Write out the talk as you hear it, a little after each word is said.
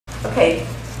Okay,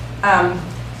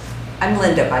 I'm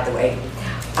Linda, by the way.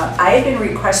 I had been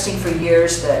requesting for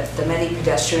years that the many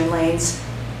pedestrian lanes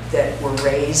that were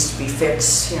raised be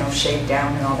fixed, you know, shaved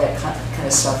down and all that kind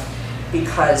of stuff,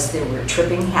 because there were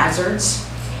tripping hazards.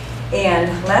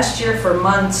 And last year for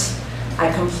months,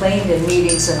 I complained in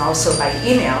meetings and also by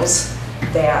emails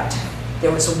that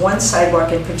there was one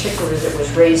sidewalk in particular that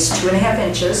was raised 2.5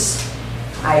 inches.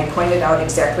 I pointed out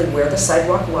exactly where the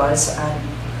sidewalk was,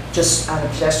 just on a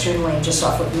pedestrian lane just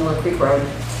off of Miller Creek Road.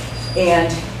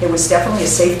 And it was definitely a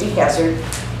safety hazard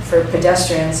for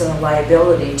pedestrians and a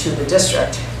liability to the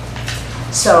district.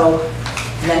 So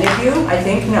many of you, I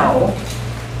think, know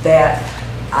that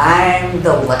I'm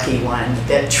the lucky one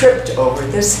that tripped over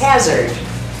this hazard.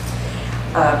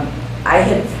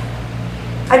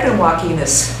 I've been walking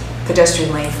this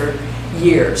pedestrian lane for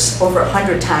years. Over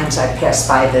 100 times I've passed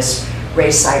by this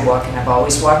raised sidewalk and I've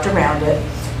always walked around it.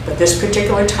 But this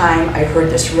particular time I heard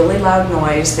this really loud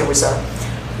noise. There was a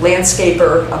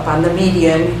landscaper up on the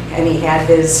median and he had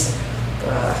his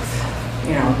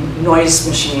noise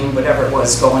machine, whatever it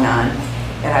was, going on.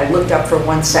 And I looked up for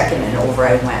 1 second and over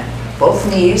I went. Both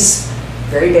knees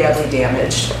very badly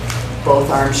damaged, both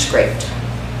arms scraped.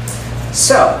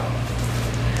 So,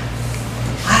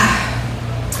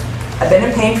 I've been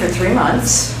in pain for 3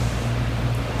 months.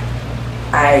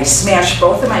 I smashed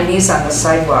both of my knees on the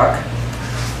sidewalk,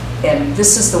 and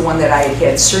this is the one that I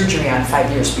had surgery on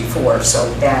 5 years before, so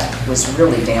that was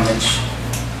really damaged,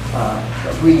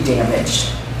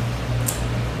 re-damaged.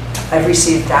 I've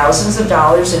received thousands of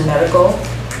dollars in medical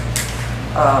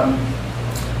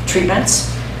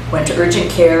treatments, went to urgent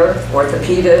care,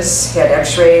 orthopedists, had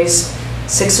x-rays,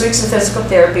 6 weeks of physical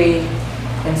therapy,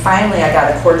 and finally I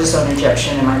got a cortisone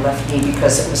injection in my left knee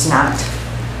because it was not,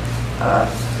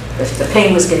 the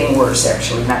pain was getting worse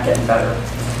actually, not getting better.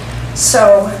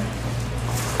 So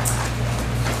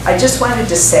I just wanted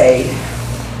to say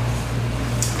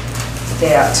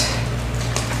that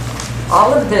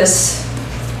all of this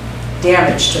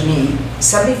damage to me,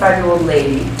 75-year-old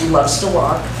lady who loves to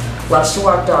walk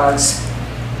dogs,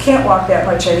 can't walk that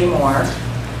much anymore,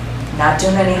 not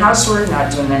doing any housework,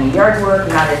 not doing any yard work,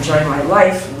 not enjoying my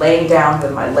life, laying down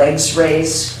with my legs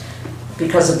raised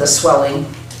because of the swelling,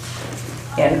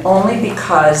 and only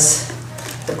because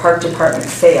the park department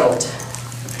failed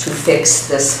to fix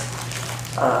this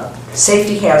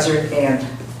safety hazard and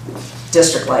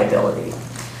district liability.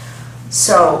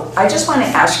 So I just want to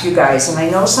ask you guys, and I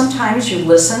know sometimes you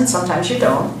listen, sometimes you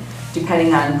don't,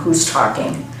 depending on who's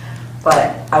talking,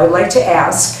 but I would like to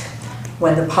ask,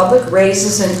 when the public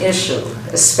raises an issue,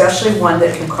 especially one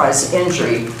that can cause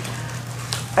injury,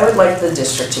 I would like the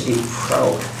district to be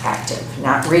proactive,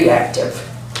 not reactive.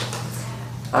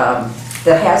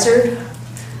 The hazard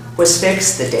was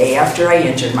fixed the day after I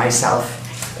injured myself,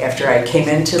 after I came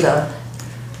into the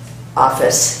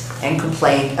office and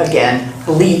complained again,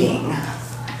 bleeding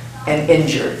and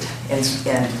injured and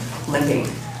limping.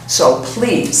 So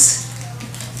please,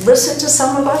 listen to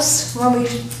some of us when we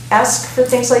ask for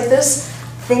things like this.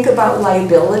 Think about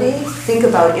liability, think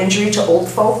about injury to old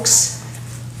folks.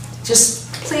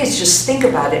 Please just think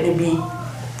about it and be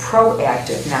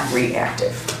proactive, not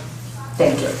reactive.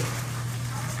 Thank you.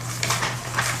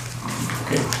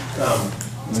 Okay.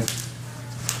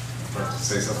 I'd like to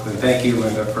say something. Thank you,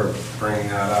 Linda, for bringing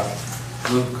that up.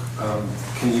 Luke,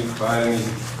 can you provide any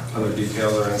other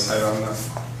details or insight on that?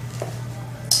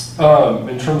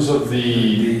 In terms of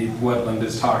what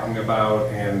Linda's talking about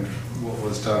and what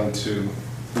was done to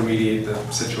remediate the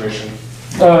situation?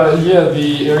 Yeah,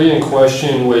 the area in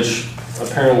question, which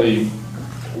apparently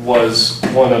was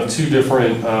one of 2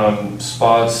 different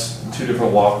spots, 2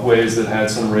 different walkways that had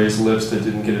some raised lips that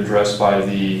didn't get addressed by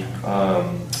the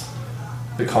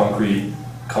concrete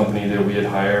company that we had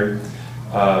hired,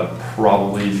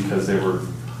 probably because they were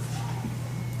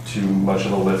too much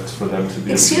of a lift for them to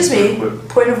be. Excuse me,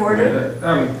 point of order.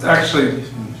 Actually,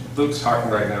 Luke's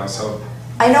talking right now, so.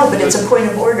 I know, but it's a point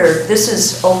of order. This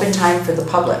is open time for the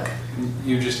public.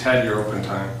 You just had your open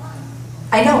time.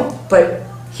 I know, but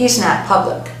he's not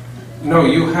public. No,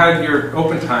 you had your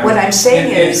open time. What I'm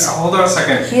saying is, hold on a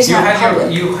second. He's not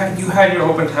public. You had your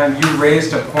open time. You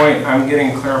raised a point. I'm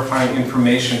getting clarifying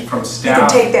information from staff. You can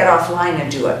take that offline and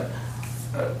do it.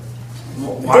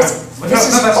 Why? This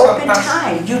is open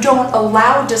time. You don't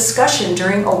allow discussion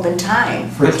during open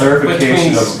time. For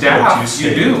clarification of staff, what you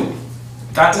said. you do.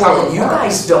 That's how it works. You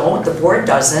guys don't. The board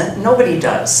doesn't. Nobody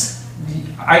does.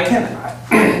 I can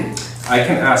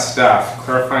ask staff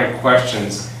clarifying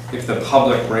questions if the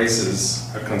public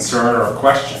raises a concern or a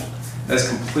question. That's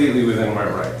completely within my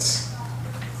rights.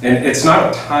 And it's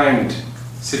not a timed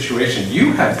situation.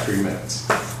 You had 3 minutes.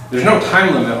 there's no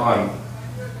time limit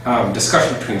on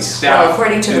discussion between staff. Well,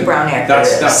 according to the Brown Act, there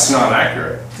is. That's not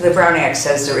accurate. The Brown Act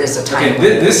says there is a time Okay,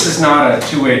 limit. this is not a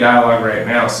two-way dialogue right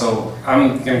now, so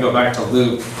I'm gonna go back to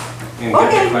Luke and get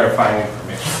Okay. the clarifying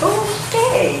information.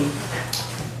 Okay.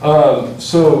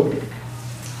 So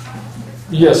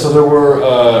there were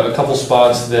a couple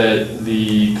spots that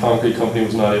the concrete company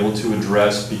was not able to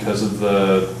address because of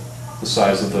the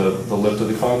size of the lift of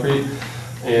the concrete.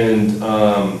 And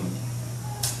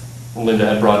Linda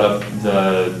had brought up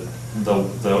the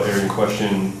area in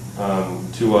question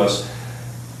to us.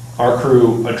 Our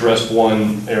crew addressed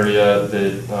one area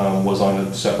that was on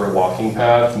a separate walking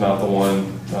path, not the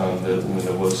one that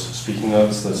Linda was speaking of.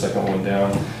 It's the second one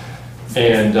down.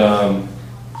 And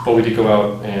but we did go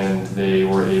out and they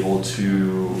were able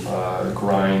to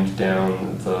grind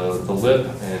down the lip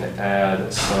and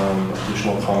add some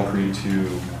additional concrete to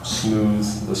smooth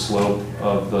the slope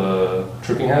of the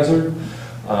tripping hazard.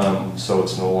 So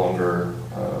it's no longer,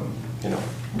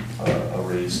 a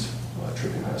raised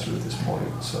tripping hazard at this point.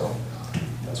 So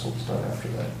that's what was done after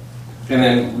that. And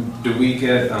then, do we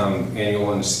get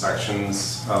annual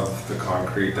inspections of the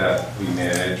concrete that we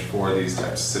manage for these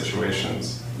types of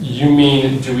situations? You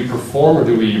mean, do we perform or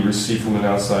do we receive from an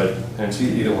outside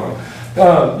entity? Either one.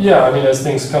 Yeah, I mean, as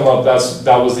things come up,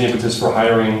 that was the impetus for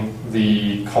hiring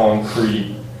the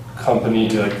concrete company,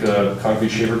 like the concrete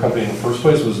shaver company in the first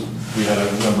place. Was we had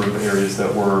a number of areas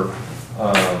that were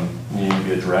needing to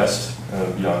be addressed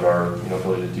beyond our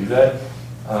ability to do that.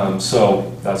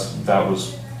 So that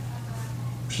was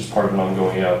just part of an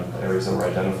ongoing areas that were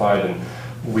identified, and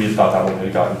we had thought that one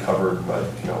had gotten covered,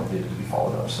 but needed to be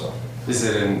followed up. So. Is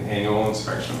it an annual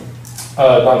inspection?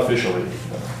 Not officially.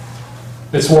 No.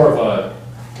 It's more of a,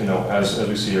 as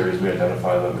we see areas, we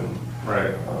identify them, and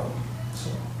right. So.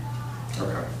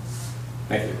 Okay.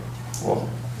 Thank you. Well.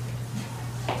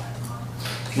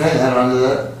 Can I add on to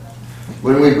that?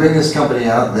 When we bring this company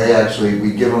out,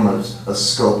 we give them a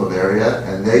scope of area,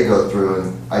 and they go through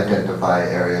and identify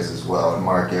areas as well and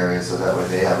mark areas, so that way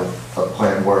they have a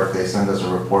planned work. They send us a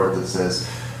report that says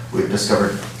we've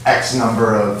discovered X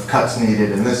number of cuts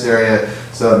needed in this area.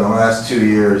 So in the last 2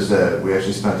 years, we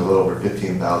actually spent a little over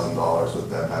 $15,000 with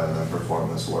them, having them perform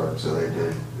this work. So they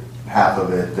did half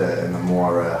of it in the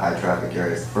more high traffic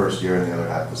areas the first year, and the other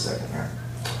half the second year.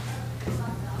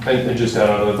 And just add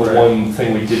on, the one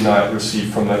thing we did not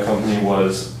receive from that company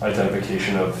was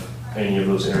identification of any of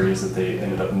those areas that they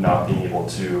ended up not being able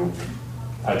to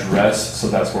address. So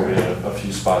that's where we had a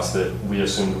few spots that we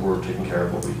assumed were taken care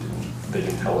of, but they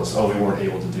didn't tell us, oh, we weren't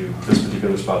able to do this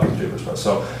particular spot, this particular spot.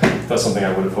 So that's something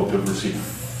I would have hoped to have received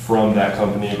from that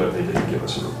company, but they didn't give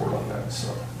us a report on that.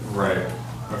 So. Right.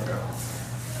 Okay.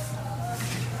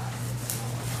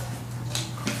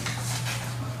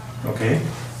 Okay.